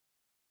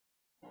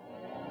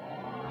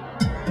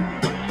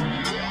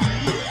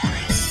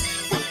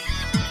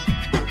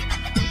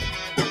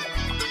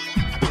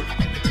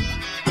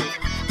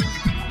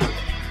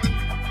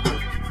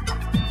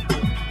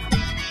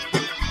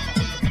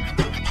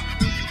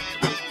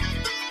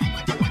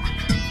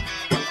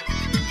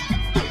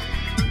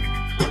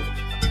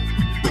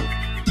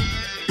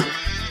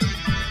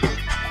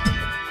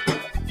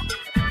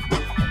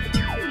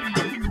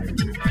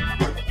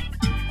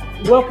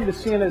Welcome to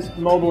Ciena's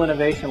Mobile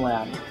Innovation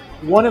Lab.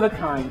 One of a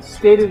kind,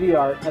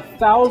 state-of-the-art,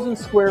 1,000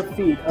 square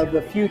feet of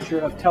the future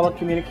of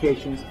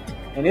telecommunications,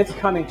 and it's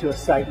coming to a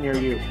site near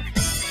you.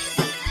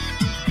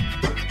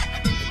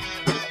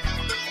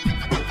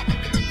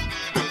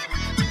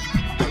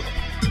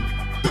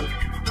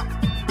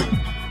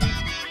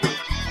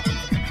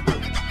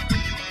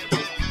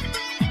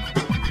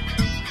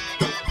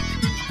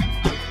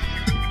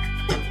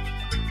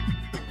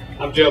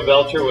 I'm Joe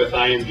Belcher with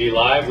IMG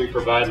Live. We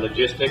provide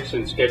logistics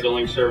and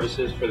scheduling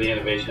services for the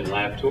Innovation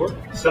Lab Tour.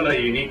 Some of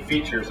the unique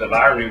features of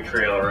our new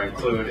trailer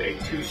include a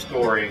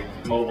 2-story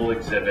mobile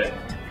exhibit,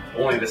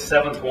 only the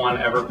 7th one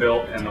ever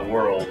built in the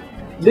world.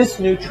 This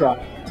new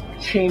truck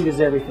changes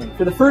everything.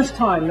 For the first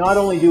time, not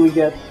only do we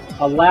get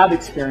a lab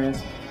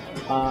experience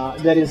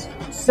that is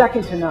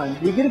second to none,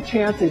 we get a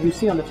chance, as you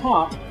see on the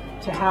top,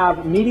 to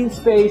have meeting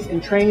space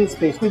and training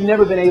space. We've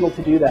never been able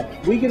to do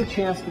that. We get a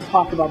chance to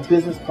talk about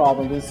business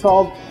problems and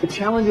solve the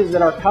challenges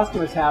that our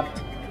customers have,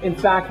 in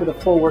fact, with a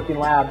full working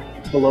lab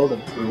below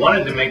them. We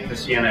wanted to make the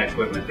Ciena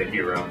equipment the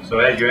hero. So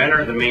as you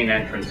enter the main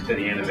entrance to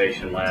the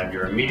Innovation Lab,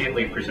 you're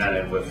immediately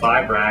presented with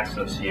 5 racks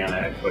of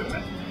Ciena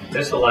equipment.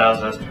 This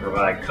allows us to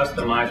provide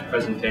customized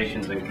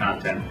presentations and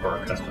content for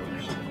our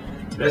customers.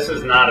 This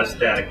is not a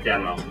static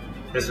demo.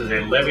 This is a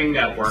living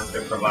network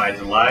that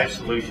provides live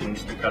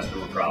solutions to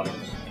customer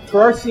problems.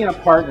 For our Ciena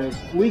partners,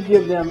 we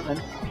give them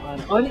an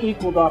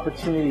unequaled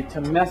opportunity to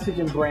message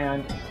and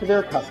brand to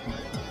their customers.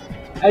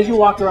 As you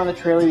walk around the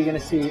trailer, you're going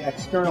to see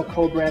external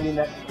co-branding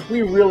that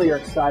we really are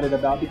excited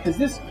about, because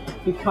this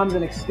becomes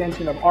an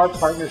extension of our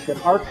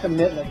partnership, our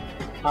commitment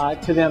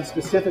to them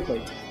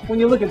specifically. When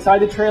you look inside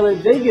the trailer,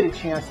 they get a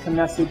chance to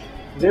message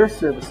their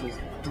services,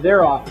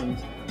 their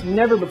offerings.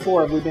 Never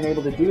before have we been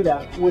able to do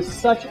that with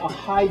such a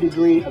high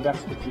degree of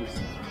expertise.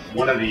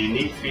 One of the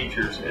unique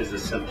features is the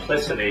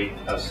simplicity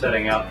of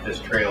setting up this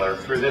trailer.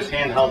 Through this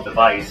handheld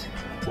device,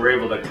 we're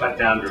able to cut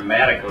down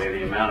dramatically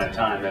the amount of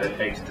time that it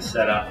takes to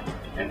set up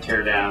and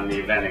tear down the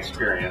event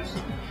experience,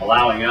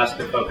 allowing us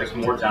to focus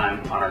more time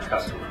on our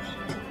customers.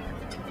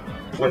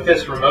 With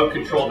this remote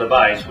control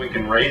device, we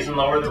can raise and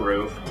lower the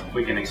roof,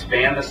 we can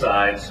expand the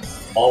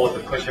sides, all with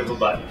the push of a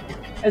button.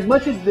 As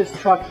much as this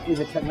truck is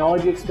a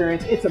technology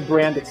experience, it's a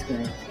brand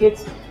experience.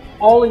 It's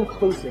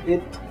all-inclusive.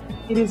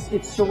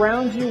 It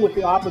surrounds you with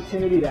the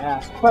opportunity to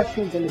ask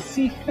questions and to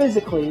see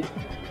physically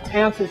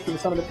answers to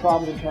some of the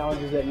problems and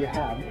challenges that you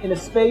have in a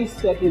space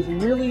that is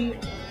really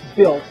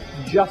built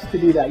just to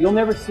do that. You'll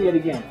never see it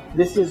again.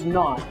 This is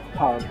not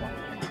PowerPoint.